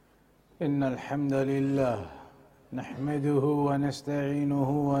إن الحمد لله نحمده ونستعينه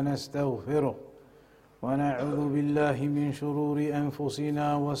ونستغفره ونعوذ بالله من شرور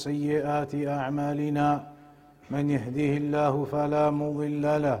أنفسنا وسيئات أعمالنا. من يهده الله فلا مضل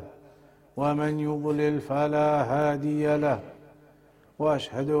له ومن يضلل فلا هادي له،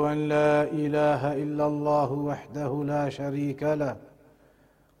 وأشهد أن لا إله إلا الله وحده لا شريك له،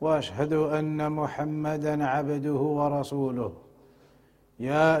 وأشهد أن محمدًا عبده ورسوله.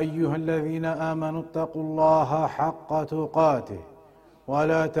 يا أيها الذين آمنوا اتقوا الله حق تقاته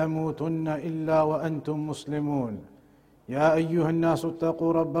ولا تموتن إلا وأنتم مسلمون. يا أيها الناس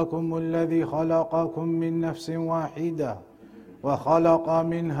اتقوا ربكم الذي خلقكم من نفس واحدة وخلق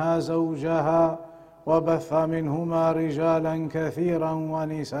منها زوجها وبث منهما رجالا كثيرا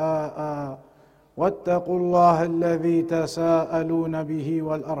ونساء، واتقوا الله الذي تساءلون به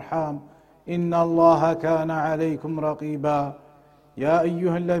والأرحام إن الله كان عليكم رقيبا. يا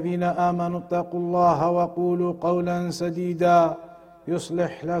أيها الذين آمنوا اتقوا الله وقولوا قولا سديدا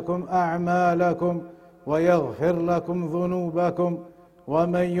يصلح لكم أعمالكم ويغفر لكم ذنوبكم،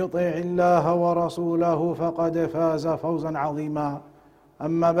 ومن يطع الله ورسوله فقد فاز فوزا عظيما.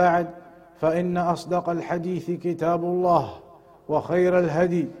 أما بعد، فإن أصدق الحديث كتاب الله، وخير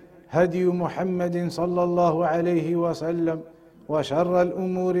الهدي هدي محمد صلى الله عليه وسلم، وشر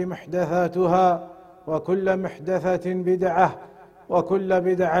الأمور محدثاتها، وكل محدثة بدعة، وكل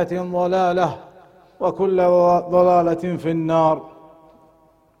بدعة ضلالة، وكل ضلالة في النار.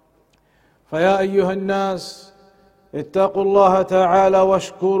 فيا أيها الناس، اتقوا الله تعالى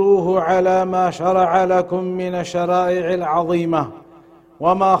واشكروه على ما شرع لكم من الشرائع العظيمة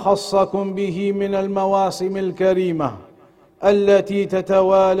وما خصكم به من المواسم الكريمة التي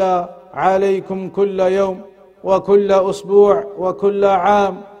تتوالى عليكم كل يوم وكل أسبوع وكل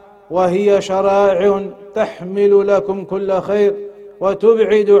عام، وهي شرائع تحمل لكم كل خير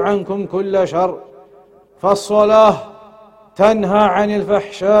وتبعد عنكم كل شر. فالصلاة تنهى عن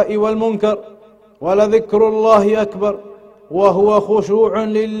الفحشاء والمنكر، ولذكر الله أكبر، وهو خشوع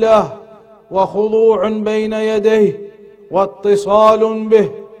لله وخضوع بين يديه واتصال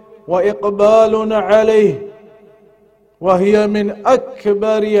به وإقبال عليه، وهي من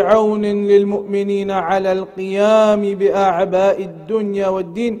أكبر عون للمؤمنين على القيام بأعباء الدنيا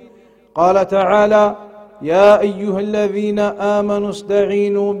والدين. قال تعالى: يا أيها الذين آمنوا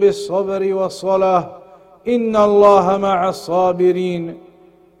استعينوا بالصبر والصلاة إن الله مع الصابرين.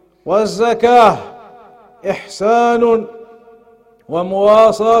 والزكاة إحسان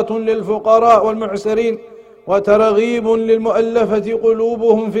ومواصاة للفقراء والمعسرين، وترغيب للمؤلفة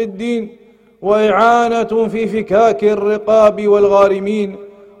قلوبهم في الدين، وإعانة في فكاك الرقاب والغارمين،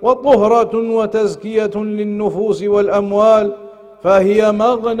 وطهرة وتزكية للنفوس والأموال، فهي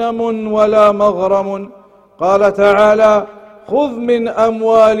مغنم ولا مغرم. قال تعالى: خذ من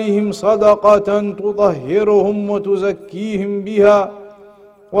أموالهم صدقة تطهرهم وتزكيهم بها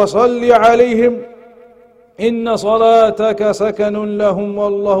وصل عليهم إن صلاتك سكن لهم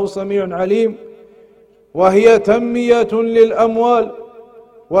والله سميع عليم. وهي تنمية للأموال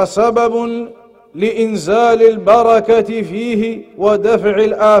وسبب لإنزال البركة فيه ودفع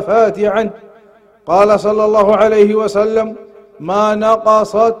الآفات عنه. قال صلى الله عليه وسلم: ما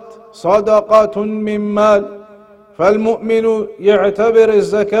نقصت صدقة من مال. فالمؤمن يعتبر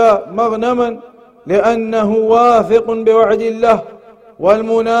الزكاة مغنما لأنه واثق بوعد الله،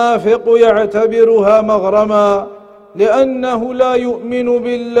 والمنافق يعتبرها مغرما لأنه لا يؤمن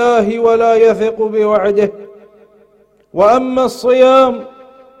بالله ولا يثق بوعده. وأما الصيام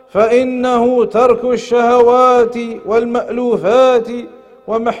فإنه ترك الشهوات والمألوفات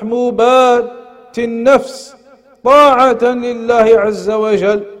ومحبوبات النفس طاعة لله عز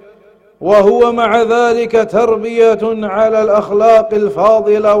وجل، وهو مع ذلك تربية على الأخلاق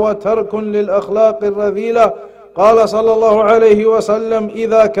الفاضلة وترك للأخلاق الرذيلة. قال صلى الله عليه وسلم: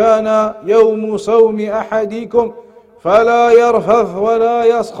 إذا كان يوم صوم أحدكم فلا يرفث ولا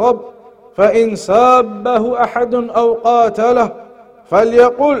يصخب، فإن سابه أحد أو قاتله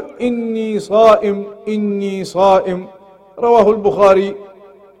فليقل إني صائم إني صائم. رواه البخاري.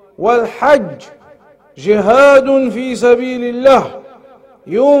 والحج جهاد في سبيل الله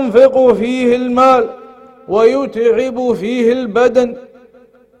ينفق فيه المال ويتعب فيه البدن،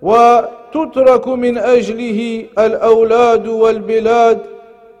 وتترك من أجله الأولاد والبلاد،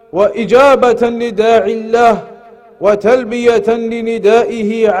 وإجابة لداعي الله وتلبية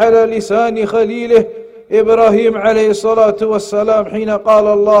لندائه على لسان خليله إبراهيم عليه الصلاة والسلام حين قال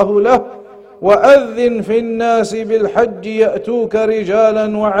الله له: وأذن في الناس بالحج يأتوك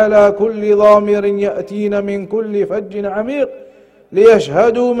رجالا وعلى كل ضامر يأتين من كل فج عميق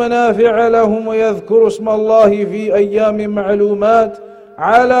ليشهدوا منافع لهم ويذكروا اسم الله في أيام معلومات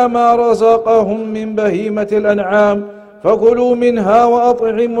على ما رزقهم من بهيمة الأنعام، فكلوا منها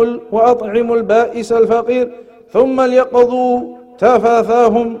وأطعموا البائس الفقير، ثم ليقضوا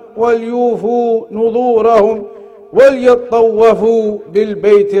تفثهم وليوفوا نذورهم وليطوفوا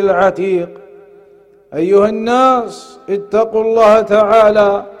بالبيت العتيق. أيها الناس، اتقوا الله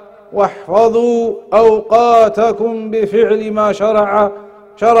تعالى واحفظوا أوقاتكم بفعل ما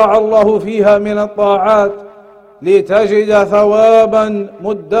شرع الله فيها من الطاعات، لتجد ثوابا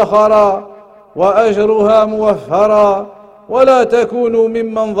مدخرا وأجرها موفرا، ولا تكونوا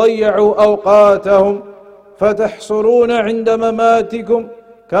ممن ضيعوا أوقاتهم فتحصرون عند مماتكم،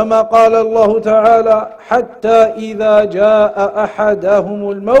 كما قال الله تعالى: حتى إذا جاء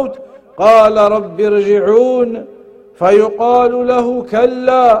أحدهم الموت قال رب ارجعون، فيقال له: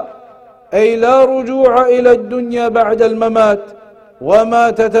 كلا، أي لا رجوع إلى الدنيا بعد الممات، وما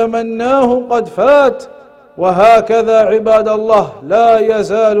تتمناه قد فات. وهكذا عباد الله لا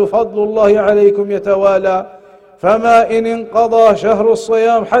يزال فضل الله عليكم يتوالى، فما إن انقضى شهر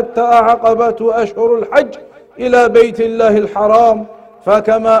الصيام حتى أعقبته أشهر الحج إلى بيت الله الحرام،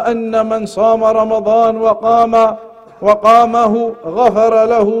 فكما أن من صام رمضان وقامه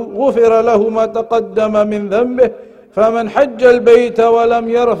غفر له ما تقدم من ذنبه، فمن حج البيت ولم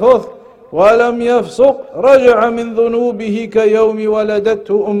يرفث ولم يفسق رجع من ذنوبه كيوم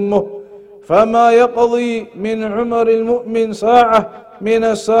ولدته أمه. فما يقضي من عمر المؤمن ساعة من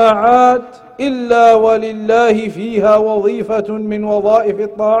الساعات إلا ولله فيها وظيفة من وظائف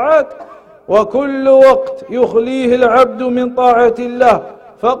الطاعات، وكل وقت يخليه العبد من طاعة الله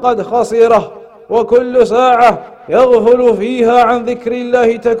فقد خسره، وكل ساعة يغفل فيها عن ذكر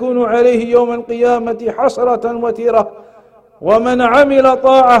الله تكون عليه يوم القيامة حسرة وتيرة. ومن عمل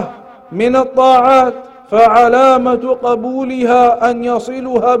طاعة من الطاعات فعلامة قبولها أن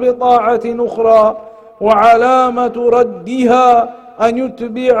يصلها بطاعة أخرى، وعلامة ردها أن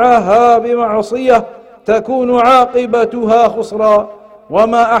يتبعها بمعصية تكون عاقبتها خسرا.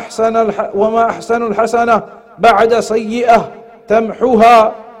 وما أحسن الحسنة بعد سيئة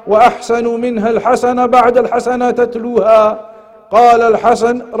تمحوها، وأحسن منها الحسنة بعد الحسنة تتلوها. قال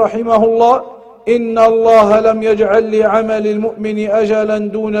الحسن رحمه الله: إن الله لم يجعل لعمل المؤمن أجلا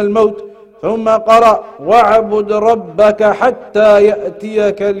دون الموت. ثم قرأ: واعبد ربك حتى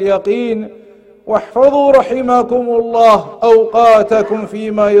يأتيك اليقين. واحفظوا رحمكم الله أوقاتكم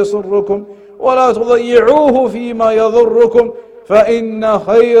فيما يسركم، ولا تضيعوه فيما يضركم، فإن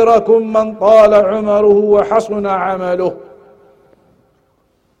خيركم من طال عمره وحسن عمله.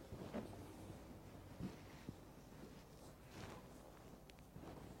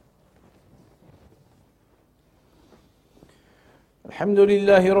 الحمد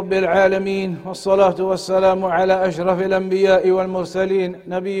لله رب العالمين، والصلاة والسلام على أشرف الأنبياء والمرسلين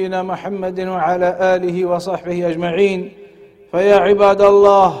نبينا محمد وعلى آله وصحبه أجمعين. فيا عباد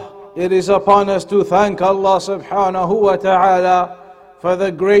الله, it is upon us to thank Allah subhanahu wa ta'ala for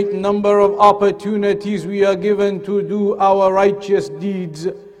the great number of opportunities we are given to do our righteous deeds.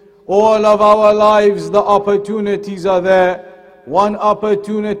 All of our lives the opportunities are there. One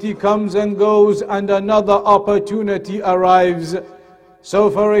opportunity comes and goes and another opportunity arrives.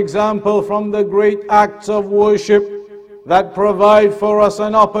 So for example, from the great acts of worship that provide for us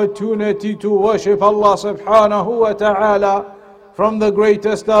an opportunity to worship Allah subhanahu wa ta'ala, from the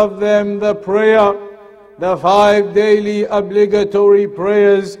greatest of them, the prayer, the 5 daily obligatory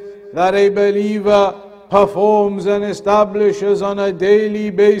prayers that a believer performs and establishes on a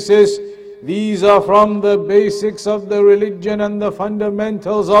daily basis. These are from the basics of the religion and the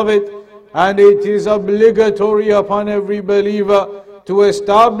fundamentals of it, and it is obligatory upon every believer to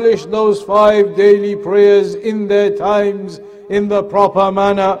establish those 5 daily prayers in their times in the proper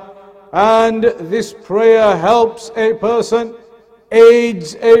manner. And this prayer helps a person,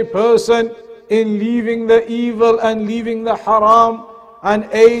 aids a person in leaving the evil and leaving the haram, and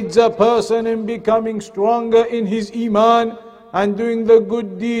aids a person in becoming stronger in his iman and doing the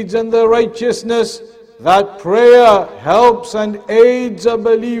good deeds and the righteousness. That prayer helps and aids a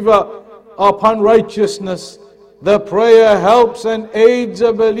believer upon righteousness. The prayer helps and aids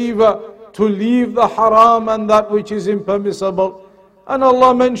a believer to leave the haram and that which is impermissible. And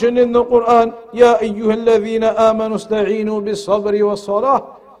Allah mentioned in the Quran, Ya ayyuhalladhina amanu sta'inu bis-sabri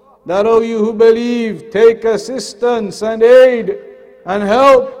was-salah, that O you who believe, take assistance and aid and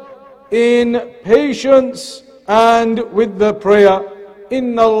help in patience and with the prayer.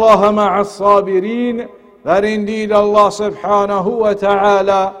 Inna Allaha ma'as sabirin, that indeed Allah subhanahu wa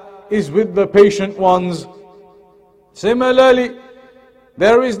ta'ala is with the patient ones. Similarly,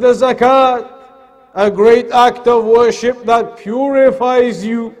 there is the zakat, a great act of worship that purifies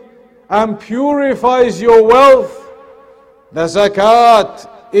you and purifies your wealth. The zakat,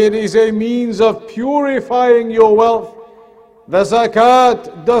 it is a means of purifying your wealth. The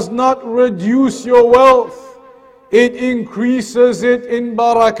zakat does not reduce your wealth, it increases it in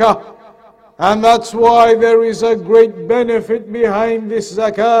barakah. And that's why there is a great benefit behind this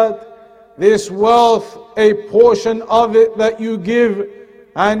zakat. This wealth, a portion of it that you give,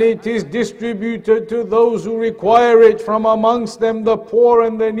 and it is distributed to those who require it, from amongst them the poor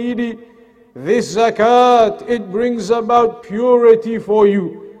and the needy. This zakat, it brings about purity for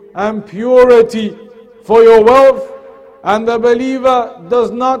you and purity for your wealth. And the believer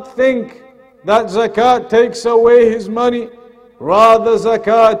does not think that zakat takes away his money. Rather,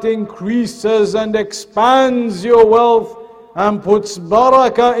 zakat increases and expands your wealth and puts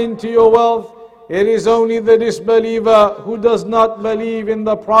barakah into your wealth. It is only the disbeliever who does not believe in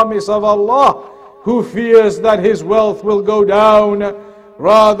the promise of Allah who fears that his wealth will go down.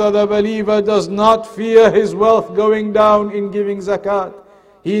 Rather, the believer does not fear his wealth going down in giving zakat.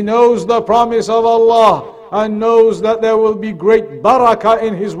 He knows the promise of Allah and knows that there will be great barakah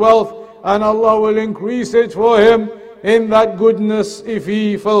in his wealth, and Allah will increase it for him in that goodness if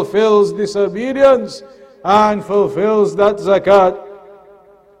he fulfills this obedience and fulfills that zakat.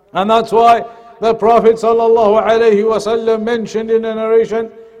 And that's why the Prophet ﷺ mentioned in a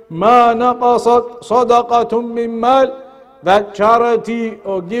narration, مَا نَقَصَتْ صَدَقَةٌ مِّن مَّالٍ, that charity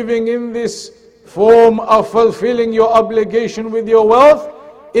or giving in this form of fulfilling your obligation with your wealth,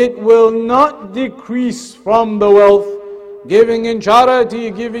 it will not decrease from the wealth. Giving in charity,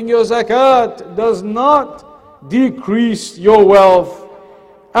 giving your zakat does not decrease your wealth.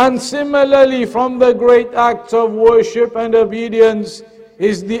 And similarly, from the great acts of worship and obedience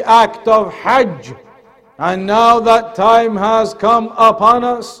is the act of Hajj. And now that time has come upon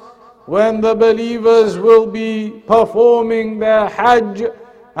us when the believers will be performing their Hajj,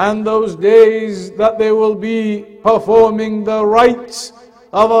 and those days that they will be performing the rites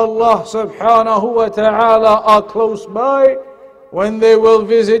of Allah subhanahu wa ta'ala are close by, when they will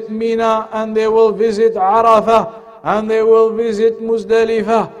visit Mina and they will visit Arafah and they will visit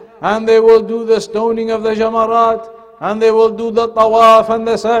Muzdalifah and they will do the stoning of the Jamarat and they will do the tawaf and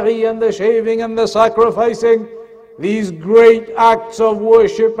the sa'i and the shaving and the sacrificing. These great acts of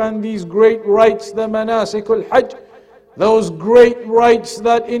worship and these great rites, the manasikul hajj, those great rites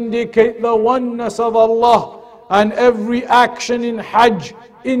that indicate the oneness of Allah. And every action in Hajj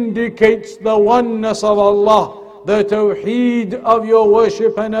indicates the oneness of Allah, the tawheed of your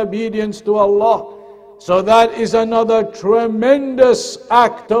worship and obedience to Allah. So that is another tremendous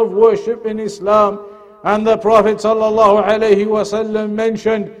act of worship in Islam. And the Prophet ﷺ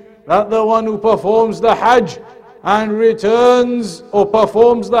mentioned that the one who performs the Hajj and returns or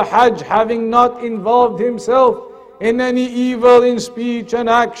performs the Hajj having not involved himself in any evil in speech and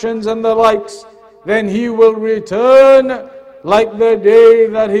actions and the likes, then he will return like the day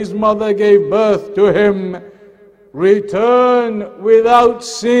that his mother gave birth to him. Return without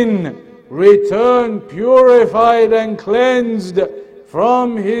sin, return purified and cleansed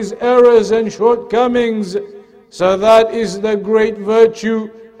from his errors and shortcomings. So that is the great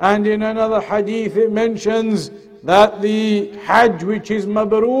virtue. And in another hadith it mentions that the Hajj which is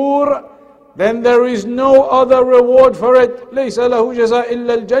mabrur, then there is no other reward for it. لَيْسَ لَهُ جَزَاء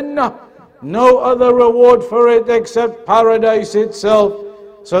إِلَّا الْجَنَّةِ, no other reward for it except paradise itself.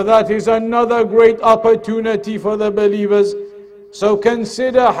 So that is another great opportunity for the believers. So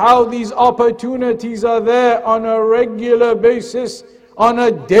consider how these opportunities are there on a regular basis, on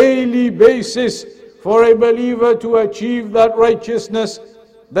a daily basis, for a believer to achieve that righteousness.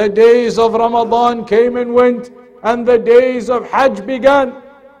 The days of Ramadan came and went, and the days of Hajj began.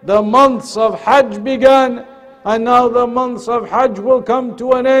 The months of Hajj began, and now the months of Hajj will come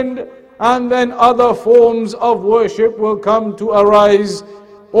to an end, and then other forms of worship will come to arise.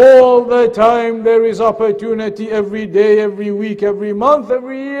 All the time there is opportunity, every day, every week, every month,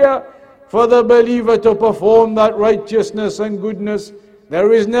 every year, for the believer to perform that righteousness and goodness.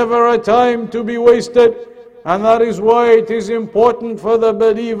 There is never a time to be wasted, and that is why it is important for the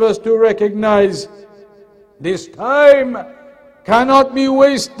believers to recognize this time cannot be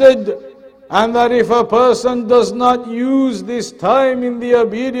wasted, and that if a person does not use this time in the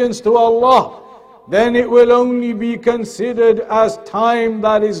obedience to Allah, then it will only be considered as time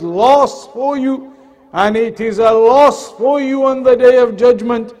that is lost for you, and it is a loss for you on the day of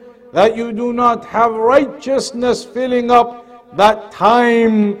judgment that you do not have righteousness filling up that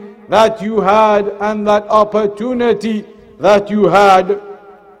time that you had and that opportunity that you had.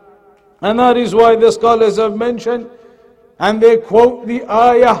 And that is why the scholars have mentioned, and they quote the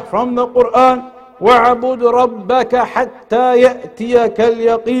ayah from the Quran, وَعْبُدْ رَبَّكَ حَتَّى يَأْتِيَكَ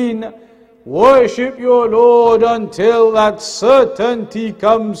الْيَقِينَ. Worship your Lord until that certainty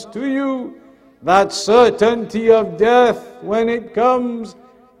comes to you, that certainty of death when it comes.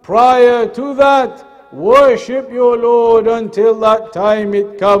 Prior to that, worship your Lord until that time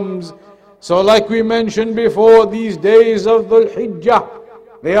it comes. So like we mentioned before, these days of Dhul Hijjah,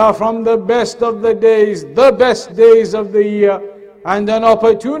 they are from the best of the days, the best days of the year, and an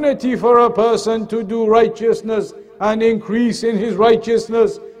opportunity for a person to do righteousness and increase in his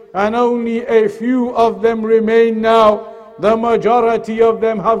righteousness. And only a few of them remain now. The majority of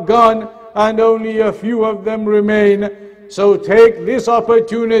them have gone, and only a few of them remain. So take this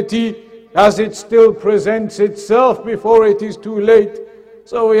opportunity as it still presents itself before it is too late.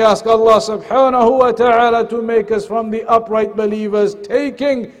 So we ask Allah subhanahu wa ta'ala to make us from the upright believers,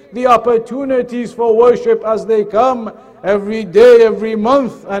 taking the opportunities for worship as they come, every day, every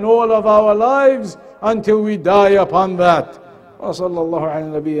month, and all of our lives until we die upon that. وصلى الله على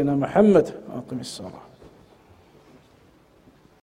نبينا محمد. أقم الصلاة.